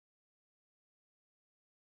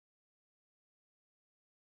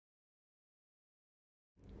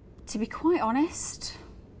To be quite honest,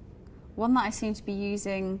 one that I seem to be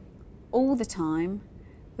using all the time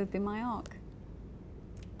would be my arc.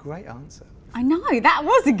 Great answer. I know, that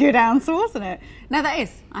was a good answer, wasn't it? No, that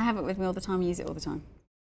is. I have it with me all the time, use it all the time.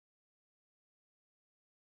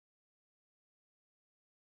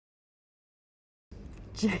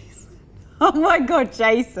 Jason. Oh my God,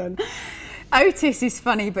 Jason. Otis is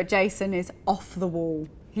funny, but Jason is off the wall.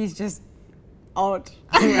 He's just odd.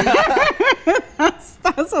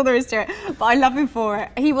 That's all there is to it. But I love him for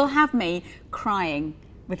it. He will have me crying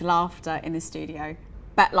with laughter in the studio.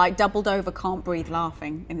 But like doubled over, can't breathe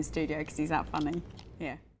laughing in the studio because he's that funny.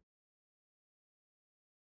 Yeah.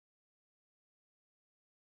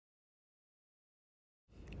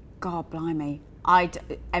 God blimey.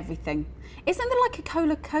 Everything. Isn't there like a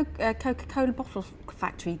Coca-Cola bottle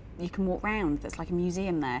factory you can walk round that's like a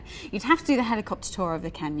museum there? You'd have to do the helicopter tour of the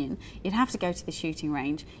canyon. You'd have to go to the shooting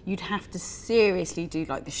range. You'd have to seriously do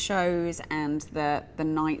like the shows and the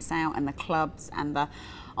nights out and the clubs and the...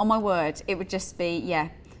 Oh my word, it would just be, yeah,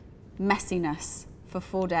 messiness for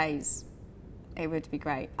 4 days. It would be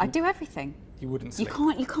great. I'd do everything. You wouldn't sleep.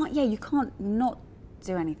 You can't not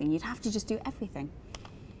do anything. You'd have to just do everything.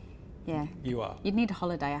 Yeah. You are. You'd need a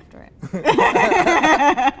holiday after it.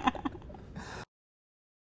 I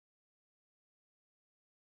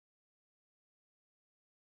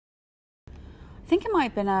think it might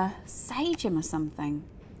have been a Sagem or something.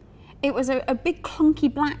 It was a big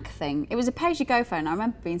clunky black thing. It was a pay-as-you-go phone. I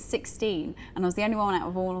remember being 16 and I was the only one out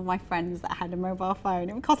of all of my friends that had a mobile phone.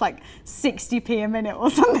 It would cost like 60p a minute or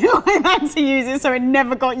something like that to use it, so it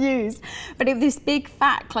never got used. But it was this big,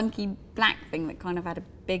 fat, clunky black thing that kind of had a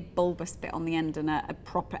big bulbous bit on the end and a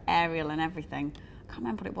proper aerial and everything. I can't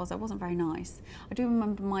remember what it was. It wasn't very nice. I do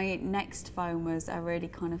remember my next phone was a really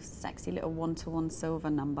kind of sexy little one-to-one silver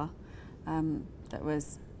number that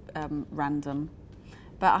was random.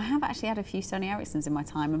 But I have actually had a few Sony Ericssons in my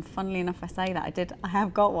time, and funnily enough I say that, I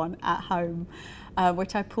have got one at home,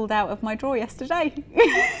 which I pulled out of my drawer yesterday. Do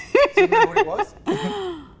you know what it was?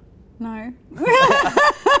 No.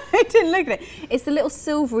 I didn't look at it. It's the little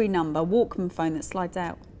silvery number Walkman phone that slides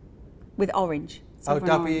out with orange. Oh,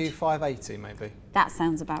 W580 maybe? That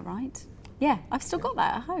sounds about right. Yeah, I've still got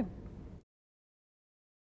that at home.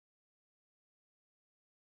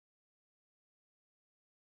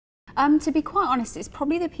 To be quite honest, it's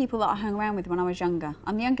probably the people that I hung around with when I was younger.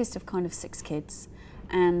 I'm the youngest of kind of 6 kids,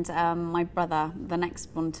 and my brother, the next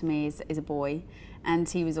one to me, is a boy, and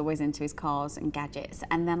he was always into his cars and gadgets.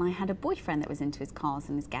 And then I had a boyfriend that was into his cars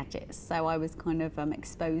and his gadgets, so I was kind of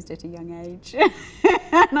exposed at a young age.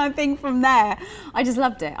 And I think from there, I just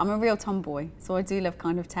loved it. I'm a real tomboy, so I do love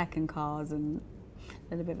kind of tech and cars and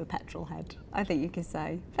a little bit of a petrol head, I think you could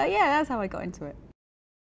say. But yeah, that's how I got into it.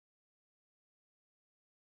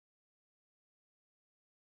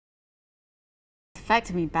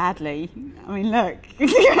 Affected me badly. I mean, look.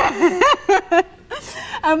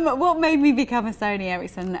 What made me become a Sony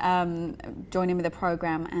Ericsson, joining with the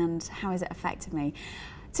programme, and how has it affected me?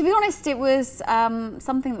 To be honest, it was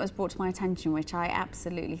something that was brought to my attention, which I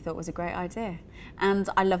absolutely thought was a great idea. And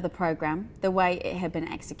I love the programme, the way it had been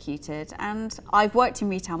executed. And I've worked in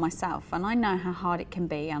retail myself, and I know how hard it can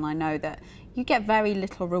be, and I know that you get very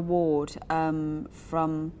little reward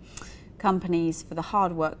from companies for the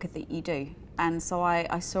hard work that you do. And so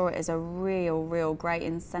I saw it as a real great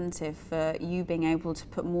incentive for you being able to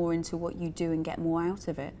put more into what you do and get more out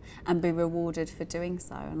of it and be rewarded for doing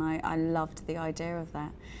so. And I loved the idea of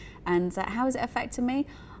that. And how has it affected me?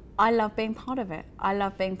 I love being part of it. I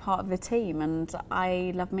love being part of the team, and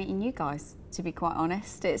I love meeting you guys, to be quite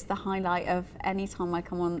honest. It's the highlight of any time I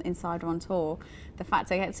come on Insider on tour. The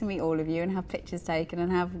fact I get to meet all of you and have pictures taken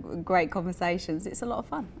and have great conversations, it's a lot of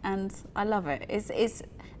fun, and I love it. It's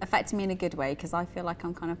affected me in a good way because I feel like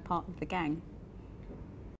I'm kind of part of the gang.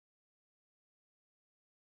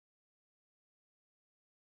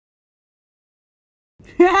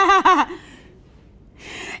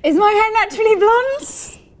 Is my hair naturally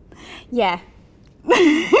blonde? Yeah.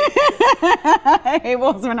 It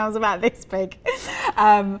was when I was about this big.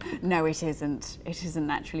 No, it isn't. It isn't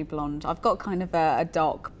naturally blonde. I've got kind of a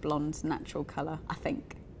dark blonde natural colour, I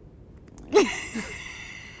think.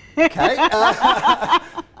 Okay.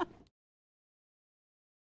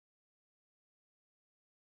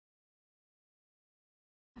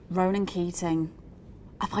 Ronan Keating.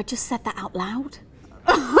 Have I just said that out loud?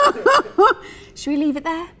 Should we leave it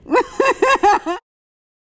there?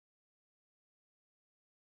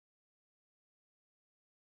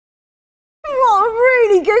 What a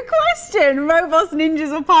really good question. Robots,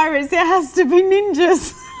 ninjas or pirates? It has to be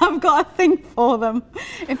ninjas. I've got a thing for them.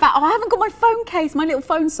 In fact, I haven't got my phone case, my little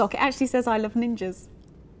phone socket actually says I love ninjas.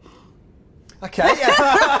 Okay,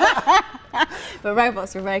 yeah. But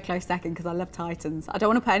robots are a very close second because I love Titans. I don't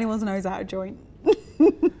want to put anyone's nose out of joint.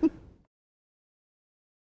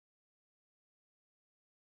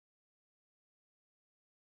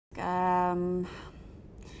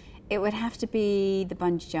 It would have to be the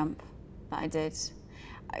bungee jump that I did.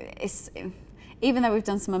 Even though we've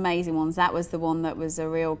done some amazing ones, that was the one that was a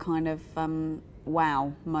real kind of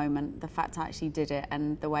wow moment. The fact I actually did it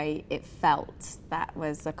and the way it felt, that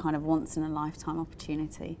was a kind of once in a lifetime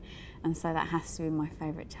opportunity. And so that has to be my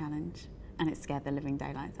favourite challenge. And it scared the living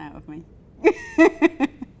daylights out of me.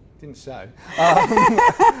 Didn't show.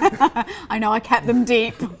 I know, I kept them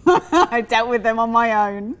deep. I dealt with them on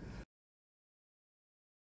my own.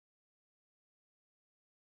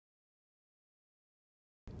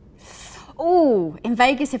 Oh, in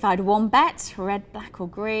Vegas, if I had one bet, red, black or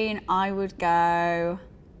green, I would go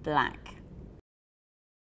black.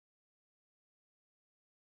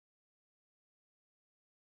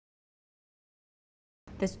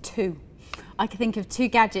 There's two. I can think of two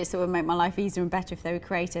gadgets that would make my life easier and better if they were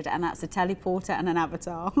created, and that's a teleporter and an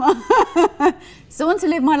avatar. Someone to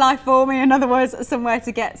live my life for me, in other words, somewhere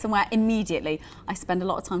to get somewhere immediately. I spend a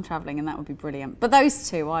lot of time travelling and that would be brilliant. But those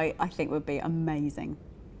two I think would be amazing.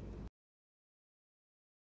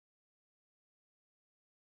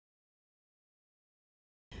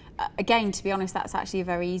 Again, to be honest, that's actually a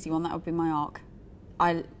very easy one. That would be my arc.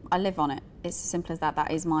 I live on it. It's as simple as that.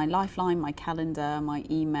 That is my lifeline, my calendar, my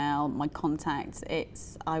email, my contacts.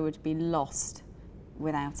 I would be lost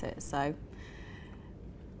without it. So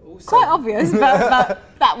also, quite obvious, but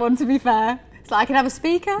that one, to be fair. It's like I can have a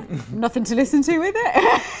speaker, nothing to listen to with it.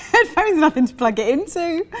 Headphones, nothing to plug it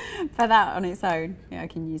into. For that on its own, yeah, I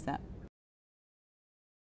can use that.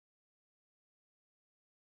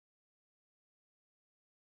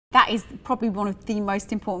 That is probably one of the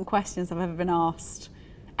most important questions I've ever been asked.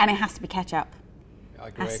 And it has to be ketchup. I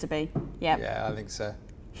agree. Has to be, yeah. Yeah, I think so.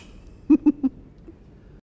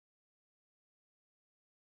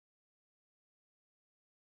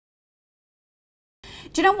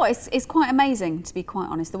 Do you know what? It's quite amazing, to be quite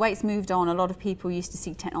honest. The way it's moved on, a lot of people used to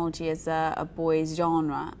see technology as a boys'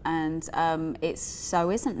 genre, and it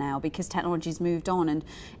so isn't now because technology's moved on and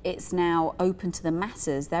it's now open to the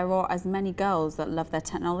masses. There are as many girls that love their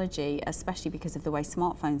technology, especially because of the way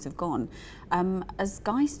smartphones have gone, as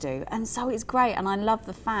guys do. And so it's great, and I love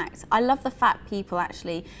the fact people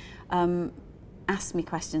actually ask me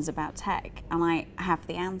questions about tech and I have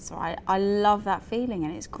the answer. I love that feeling,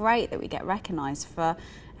 and it's great that we get recognised for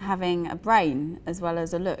having a brain as well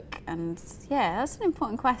as a look. And yeah, that's an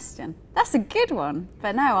important question. That's a good one.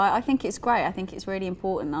 But no, I think it's great. I think it's really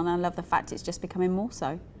important, and I love the fact it's just becoming more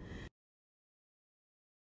so.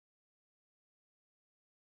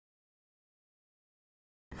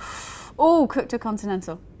 Oh, cooked or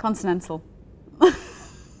continental? Continental.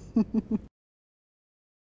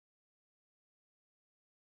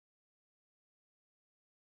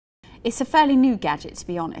 It's a fairly new gadget, to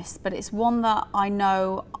be honest, but it's one that I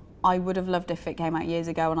know I would have loved if it came out years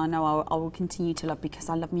ago, and I know I will continue to love because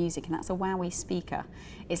I love music, and that's a Wowie speaker.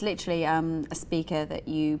 It's literally a speaker that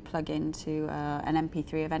you plug into an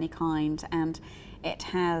MP3 of any kind, and it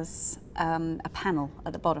has a panel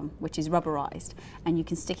at the bottom which is rubberized, and you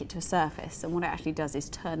can stick it to a surface, and what it actually does is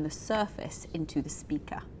turn the surface into the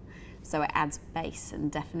speaker. So it adds bass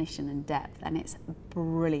and definition and depth, and it's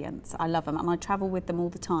brilliant. I love them, and I travel with them all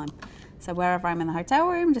the time. So wherever I'm in the hotel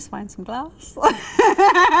room, just find some glass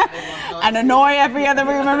and annoy every other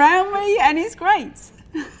room around me, and it's great.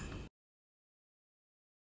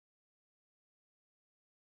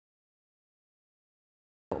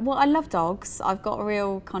 Well, I love dogs. I've got a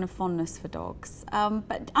real kind of fondness for dogs.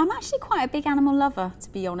 But I'm actually quite a big animal lover, to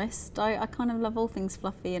be honest. I kind of love all things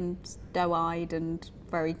fluffy and doe-eyed and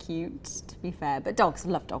very cute, to be fair. But dogs, I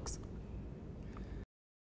love dogs.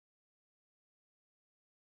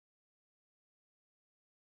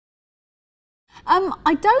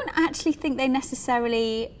 I don't actually think they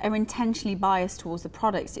necessarily are intentionally biased towards the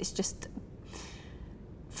products. It's just,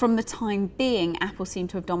 from the time being, Apple seem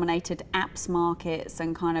to have dominated apps markets,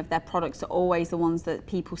 and kind of their products are always the ones that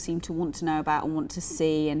people seem to want to know about and want to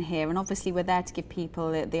see and hear. And obviously we're there to give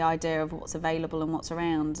people the idea of what's available and what's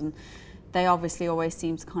around, and they obviously always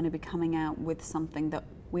seem to kind of be coming out with something that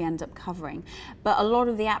we end up covering. But a lot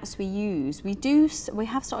of the apps we use, we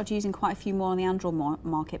have started using quite a few more on the Android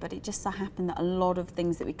market, but it just so happened that a lot of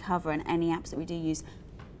things that we cover and any apps that we do use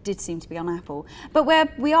did seem to be on Apple. But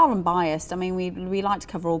we are unbiased. I mean, we like to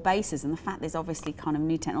cover all bases, and the fact there's obviously kind of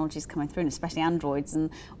new technologies coming through, and especially Androids and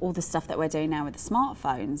all the stuff that we're doing now with the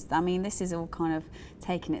smartphones. I mean, this is all kind of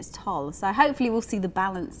taking its toll. So hopefully we'll see the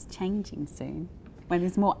balance changing soon. when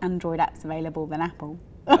there's more Android apps available than Apple.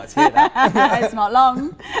 Let's hear that. It's not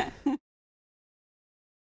long.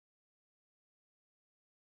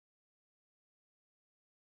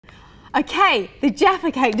 Okay, the Jaffa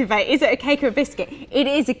cake debate. Is it a cake or a biscuit? It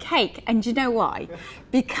is a cake, and do you know why?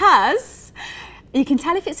 Because you can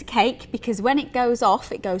tell if it's a cake because when it goes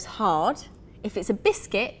off, it goes hard. If it's a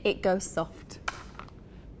biscuit, it goes soft.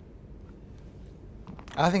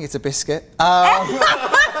 I think it's a biscuit.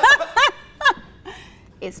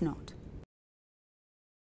 It's not.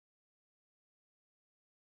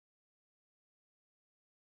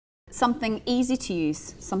 Something easy to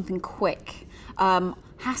use, something quick.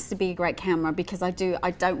 Has to be a great camera because I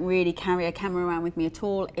don't really carry a camera around with me at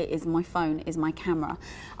all. It is my phone, is my camera.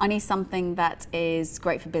 I need something that is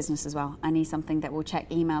great for business as well. I need something that will check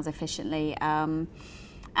emails efficiently and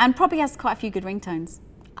probably has quite a few good ringtones.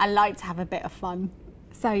 I like to have a bit of fun.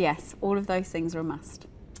 So yes, all of those things are a must.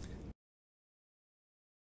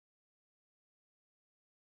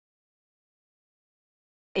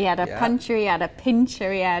 He had a puncher, he had a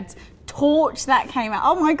pincher, he had torch that came out.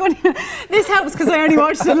 Oh my God, this helps because I only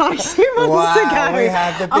watched it like 2 months ago. We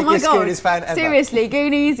had the biggest Goonies fan ever. Seriously,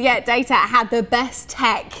 Goonies, yeah, Data had the best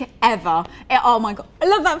tech ever. Oh my God, I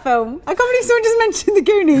love that film. I can't believe someone just mentioned the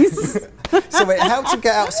Goonies. So it helped him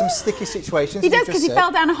get out of some sticky situations. He does, because he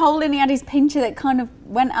fell down a hole and he had his pincher that kind of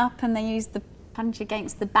went up and they used the punch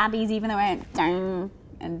against the baddies even though it went down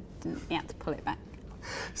and he had to pull it back.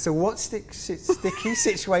 So what sticky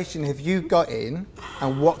situation have you got in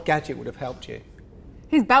and what gadget would have helped you?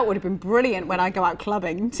 His belt would have been brilliant when I go out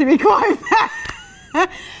clubbing, to be quite fair.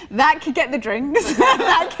 That could get the drinks,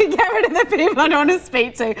 that could get rid of the people I don't want to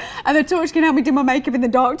speak to, and the torch can help me do my makeup in the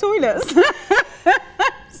dark toilets.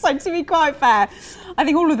 So to be quite fair, I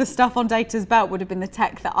think all of the stuff on Data's belt would have been the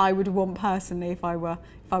tech that I would want personally if I were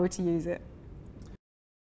to use it.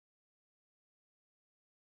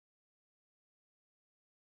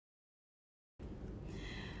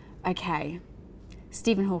 Okay,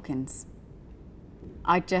 Stephen Hawkins.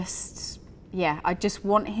 I just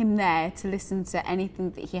want him there to listen to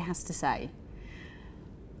anything that he has to say.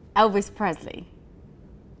 Elvis Presley,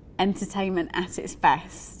 entertainment at its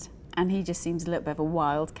best, and he just seems a little bit of a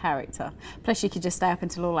wild character. Plus, you could just stay up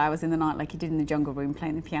until all hours in the night, like he did in the Jungle Room,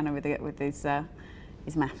 playing the piano with his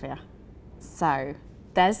mafia. So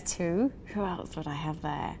there's two. Who else would I have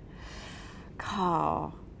there?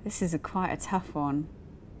 Oh, this is quite a tough one.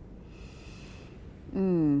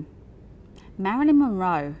 Marilyn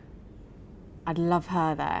Monroe. I'd love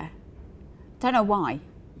her there. Don't know why.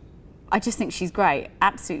 I just think she's great.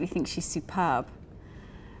 Absolutely think she's superb.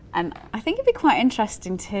 And I think it'd be quite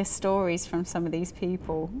interesting to hear stories from some of these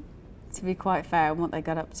people, to be quite fair, and what they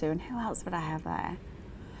got up to. And who else would I have there?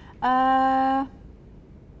 I'd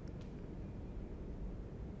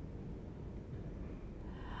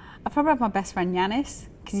probably have my best friend Yanis,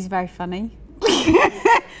 because he's very funny.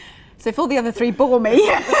 So if all the other three bore me,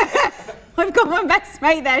 I've got my best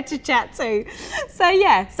mate there to chat to. So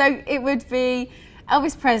yeah, so it would be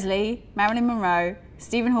Elvis Presley, Marilyn Monroe,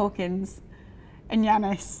 Stephen Hawkins, and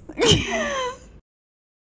Yanis.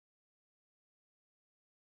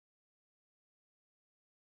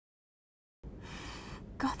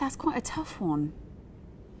 God, that's quite a tough one.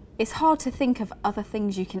 It's hard to think of other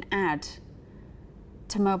things you can add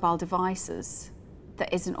to mobile devices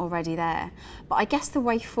that isn't already there. But I guess the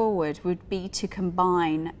way forward would be to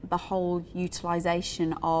combine the whole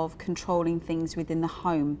utilisation of controlling things within the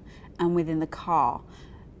home and within the car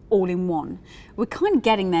all in one. We're kind of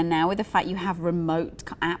getting there now with the fact you have remote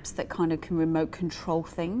apps that kind of can remote control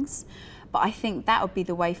things. But I think that would be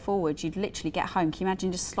the way forward. You'd literally get home. Can you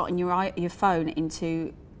imagine just slotting your phone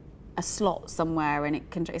into a slot somewhere and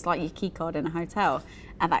it's like your key card in a hotel,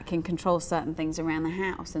 and that can control certain things around the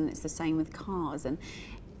house, and it's the same with cars. And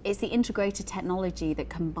it's the integrated technology that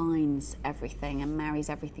combines everything and marries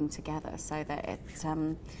everything together so that it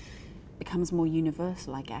becomes more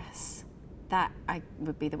universal, I guess. That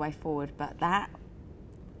would be the way forward, but that,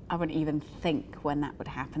 I wouldn't even think when that would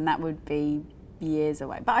happen. That would be years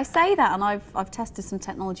away. But I say that, and I've tested some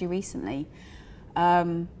technology recently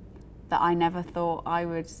that I never thought I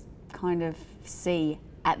would kind of see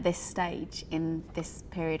at this stage in this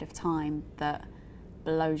period of time, that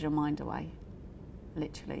blows your mind away,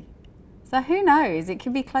 literally. So who knows? It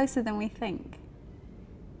could be closer than we think.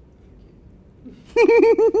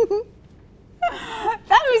 That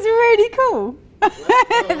was really cool.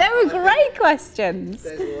 They were great questions.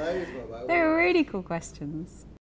 They were really cool questions.